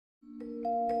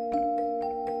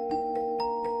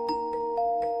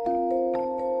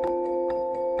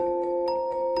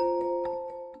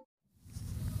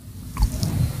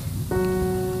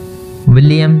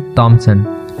William Thomson.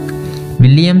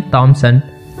 William Thomson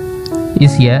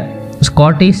is a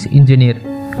Scottish engineer,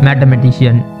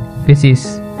 mathematician,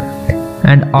 physicist,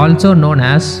 and also known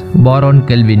as Baron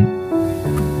Kelvin.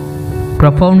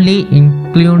 Profoundly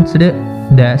influenced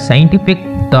the scientific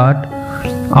thought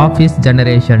of his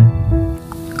generation.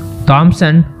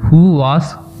 Thomson, who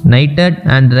was knighted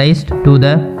and raised to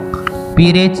the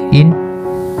peerage in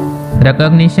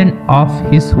recognition of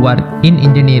his work in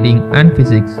engineering and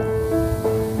physics,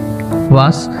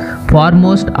 was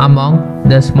foremost among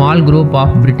the small group of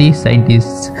British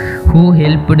scientists who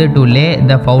helped to lay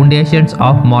the foundations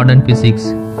of modern physics.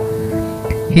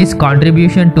 His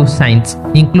contribution to science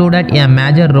included a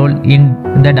major role in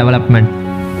the development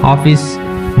of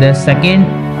the second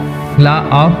law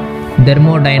of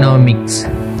thermodynamics,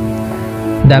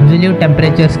 the absolute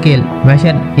temperature scale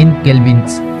measured in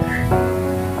kelvins,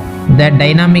 the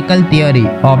dynamical theory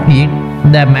of heat,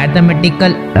 the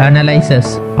mathematical analysis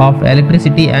of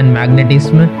electricity and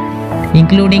magnetism,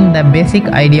 including the basic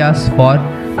ideas for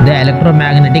the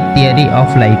electromagnetic theory of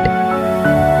light,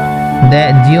 the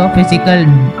geophysical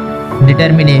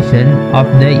determination of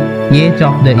the age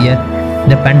of the earth,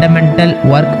 the fundamental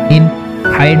work in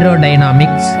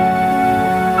hydrodynamics.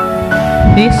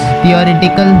 His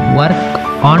theoretical work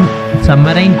on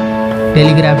submarine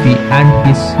telegraphy and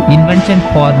his invention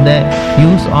for the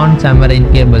use on submarine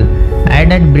cable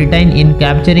aided Britain in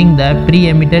capturing the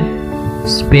preeminent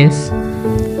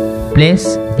place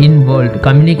in world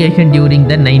communication during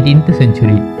the 19th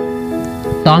century.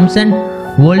 Thomson's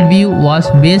worldview was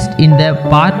based in the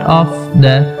part of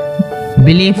the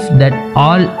belief that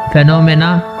all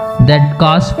phenomena that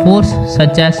cause force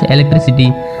such as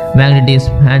electricity,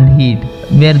 magnetism and heat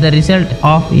were the result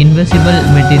of invisible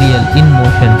material in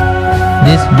motion.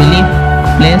 This belief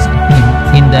placed him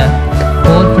in the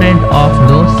forefront of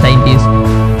those scientists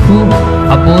who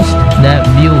opposed the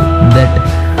view that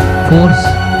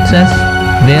forces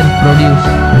were produced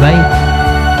by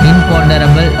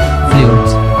imponderable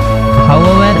fluids.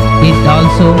 However, it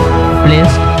also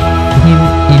placed him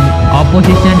in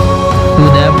opposition to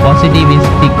the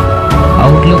positivistic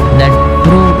outlook that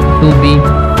proved to be a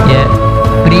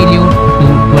prelude to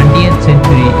 20th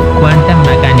century quantum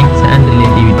mechanics and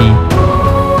relativity.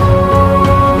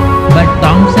 But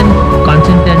Thomson's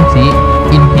consistency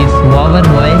in his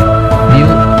overall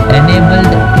view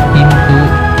enabled him to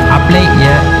apply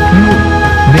a few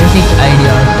basic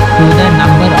ideas to the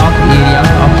number of areas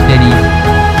of study.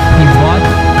 He brought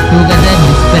together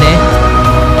disparate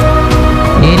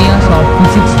areas of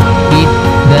physics, heat,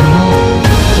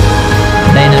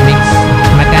 thermodynamics,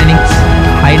 mechanics,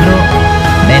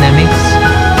 hydrodynamics,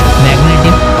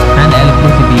 magnetism and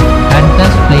electricity, and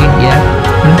thus played a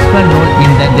principal role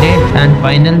in the great and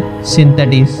final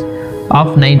synthesis of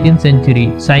 19th century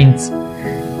science,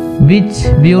 which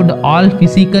viewed all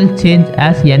physical change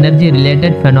as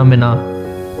energy-related phenomena.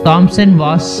 Thomson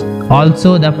was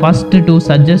also the first to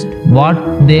suggest what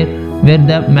there were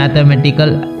the mathematical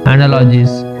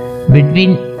analogies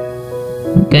between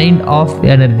kind of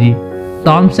energy.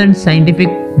 Thomson's scientific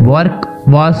work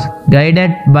was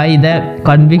guided by the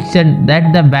conviction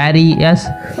that the various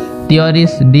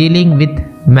theories dealing with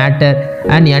matter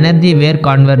and energy were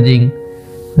converging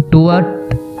toward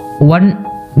one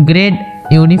great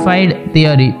unified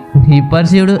theory. He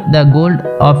pursued the goal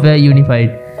of a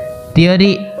unified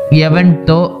theory even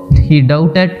though he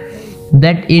doubted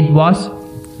that it was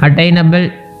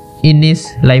attainable in his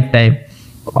lifetime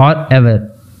or ever.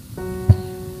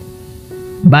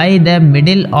 By the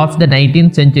middle of the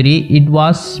 19th century, it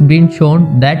was been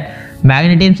shown that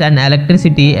magnetism and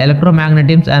electricity,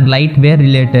 electromagnetism and light were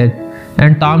related,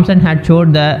 and Thomson had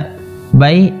showed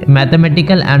by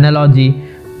mathematical analogy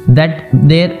that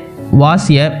there was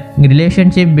a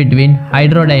relationship between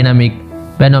hydrodynamic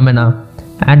phenomena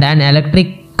and an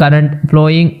electric current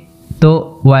flowing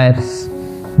through wires.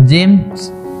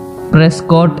 James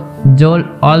Prescott Joule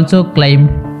also claimed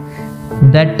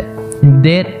that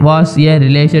there was a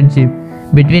relationship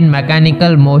between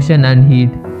mechanical motion and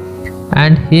heat,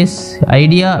 and his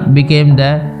idea became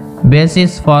the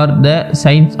basis for the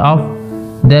science of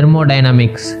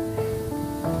thermodynamics.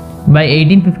 By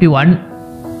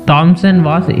 1851, Thomson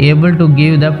was able to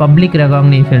give the public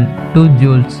recognition to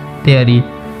Joule's theory,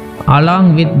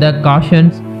 along with the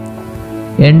caution's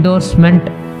endorsement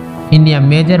in a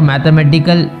major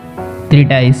mathematical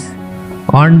treatise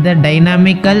on the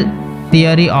dynamical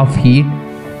theory of heat.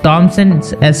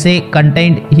 Thomson's essay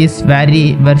contained his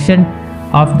version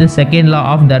of the second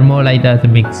law of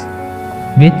thermodynamics,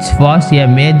 which was a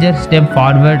major step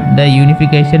forward the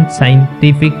unification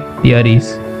scientific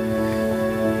theories.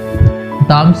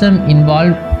 Thomson's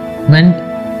involvement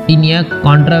in a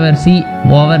controversy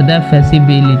over the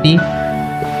feasibility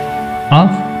of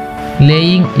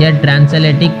laying a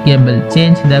transatlantic cable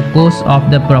changed the course of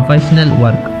the professional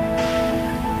work.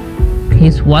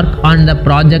 His work on the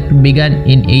project began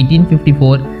in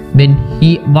 1854 when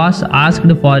he was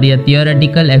asked for a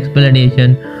theoretical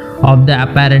explanation of the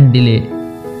apparent delay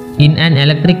in an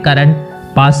electric current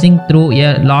passing through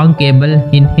a long cable.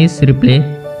 In his reply,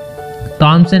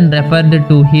 Thomson referred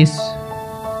to his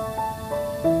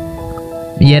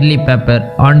early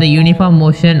paper on the uniform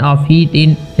motion of heat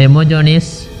in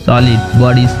homogeneous solid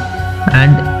bodies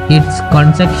and its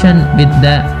connection with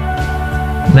the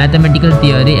mathematical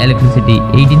theory electricity,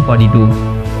 1842.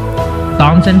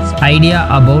 Thomson's idea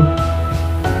about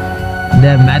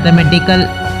the mathematical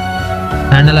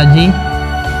analogy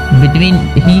between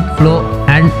heat flow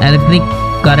and electric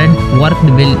current worked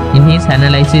well in his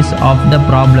analysis of the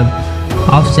problem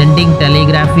of sending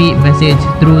telegraphy message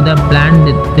through the planned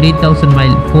 3000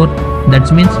 mile,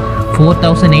 that means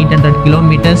 4800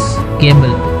 kilometers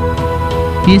cable.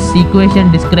 His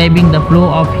equation describing the flow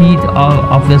of heat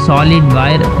of a solid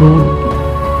wire proved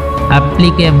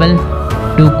applicable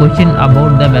to question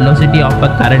about the velocity of a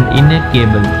current in a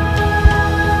cable.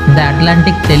 The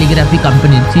Atlantic Telegraphy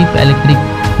Company Chief Electric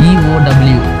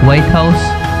EOW Whitehouse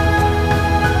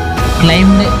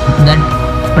claimed that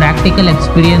practical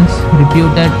experience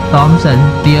refuted Thomson's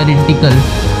theoretical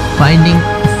finding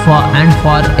for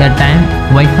a time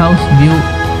Whitehouse view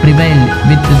prevailed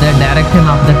with the direction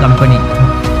of the company.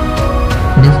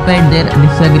 Despite their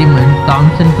disagreement,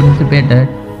 Thomson participated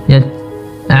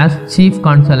as chief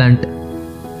consultant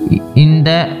in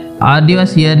the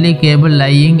arduous yearly cable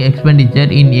laying expenditure.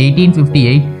 In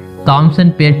 1858,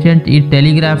 Thomson patented a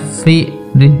telegraphy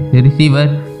receiver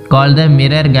called the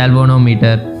mirror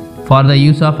galvanometer for the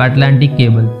use of Atlantic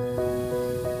cable.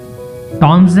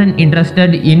 Thomson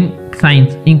interested in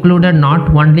science included not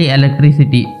only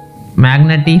electricity,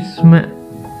 magnetism,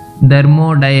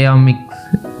 thermodynamics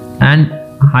and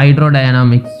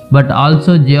hydrodynamics, but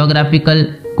also geographical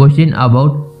questions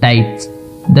about tides,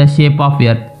 the shape of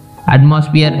earth,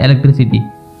 atmosphere, electricity,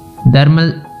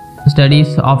 thermal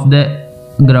studies of the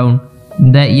ground,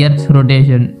 the earth's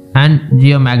rotation and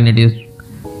geomagnetism.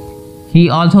 He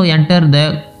also entered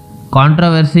the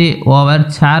controversy over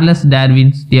Charles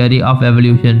Darwin's theory of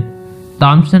evolution.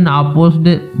 Thomson opposed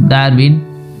Darwin,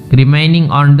 remaining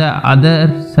on the other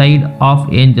side of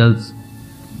angels.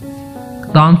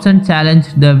 Thomson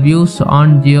challenged the views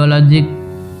on geologic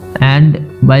and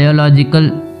biological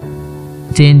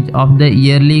change of the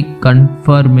early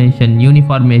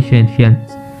uniformations,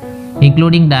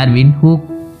 including Darwin, who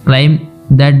claimed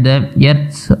that the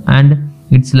earth and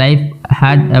its life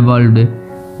had evolved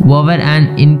over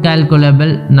an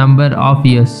incalculable number of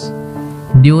years,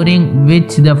 during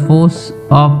which the force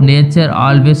of nature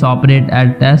always operated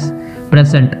as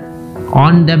present.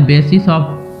 On the basis of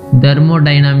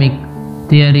thermodynamic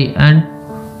theory and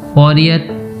Fourier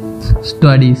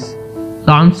studies,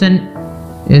 Thomson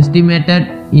estimated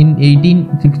in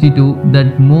 1862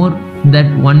 that more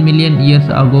than 1 million years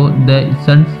ago the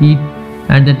sun's heat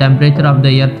and the temperature of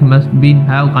the earth must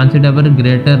have considerably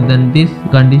greater than this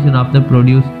condition of the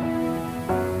produce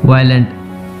violent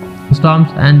storms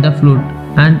and the flood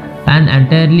and an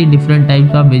entirely different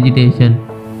types of vegetation.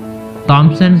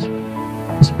 Thomson's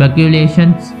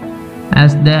speculations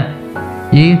as the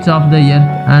age of the earth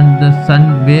and the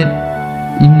sun were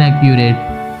inaccurate,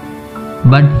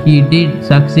 but he did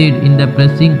succeed in the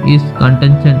pressing his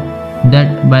contention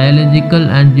that biological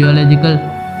and geological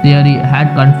theory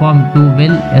had conformed to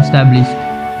well-established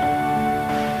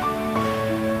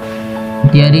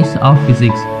theories of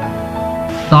physics.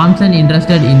 Thomson,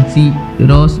 interested in sea,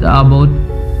 wrote about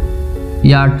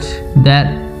yachts. Their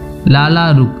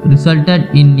Lala Rook resulted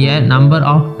in a number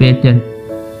of patents.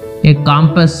 A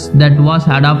compass that was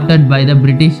adopted by the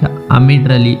British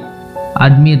Admiralty,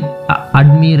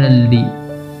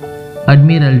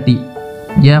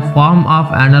 a form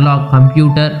of analog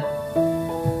computer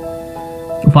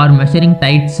for measuring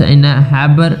tides in a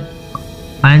harbour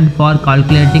and for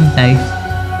calculating tides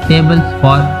tables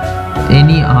for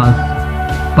any hours,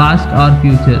 past or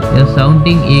future. A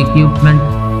sounding equipment,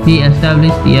 he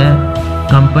established a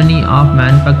company of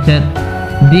manufacture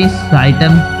these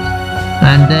items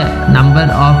and the number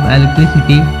of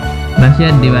electricity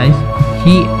measure device.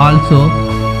 He also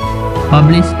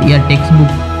published a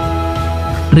textbook,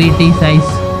 treatise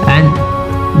and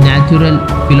natural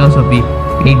philosophy,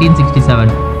 1867.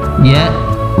 A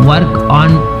work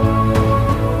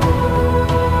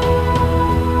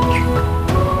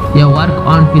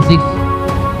on physics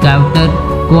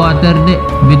co-authored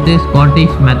with the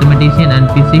Scottish mathematician and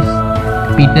physicist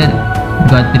Peter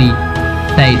Guthrie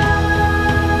tide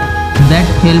that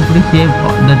helped shape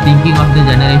the thinking of the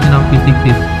generation of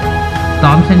physicists.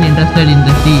 Thomson, interested in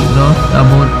the sea, wrote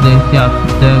about the shark,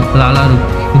 the Kalaru,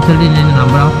 resulting in a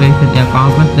number of patients, a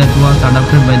compass that was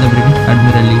adopted by the British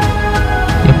Admiralty,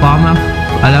 a form of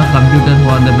analog computer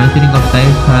for the measuring of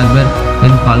tide harbor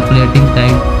and calculating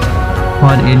tide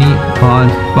for any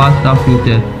past or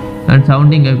future, and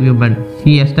sounding equipment.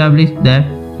 He established the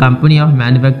company of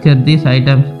manufacture these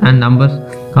items and numbers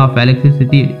of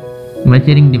electricity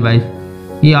measuring device.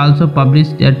 He also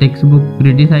published a textbook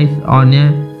criticized on a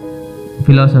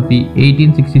philosophy,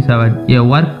 1867, a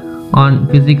work on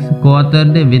physics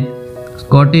co-authored with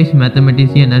Scottish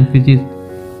mathematician and physicist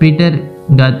Peter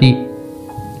Guthrie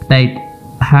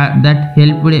that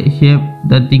helped shape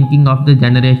the thinking of the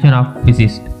generation of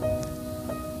physicists.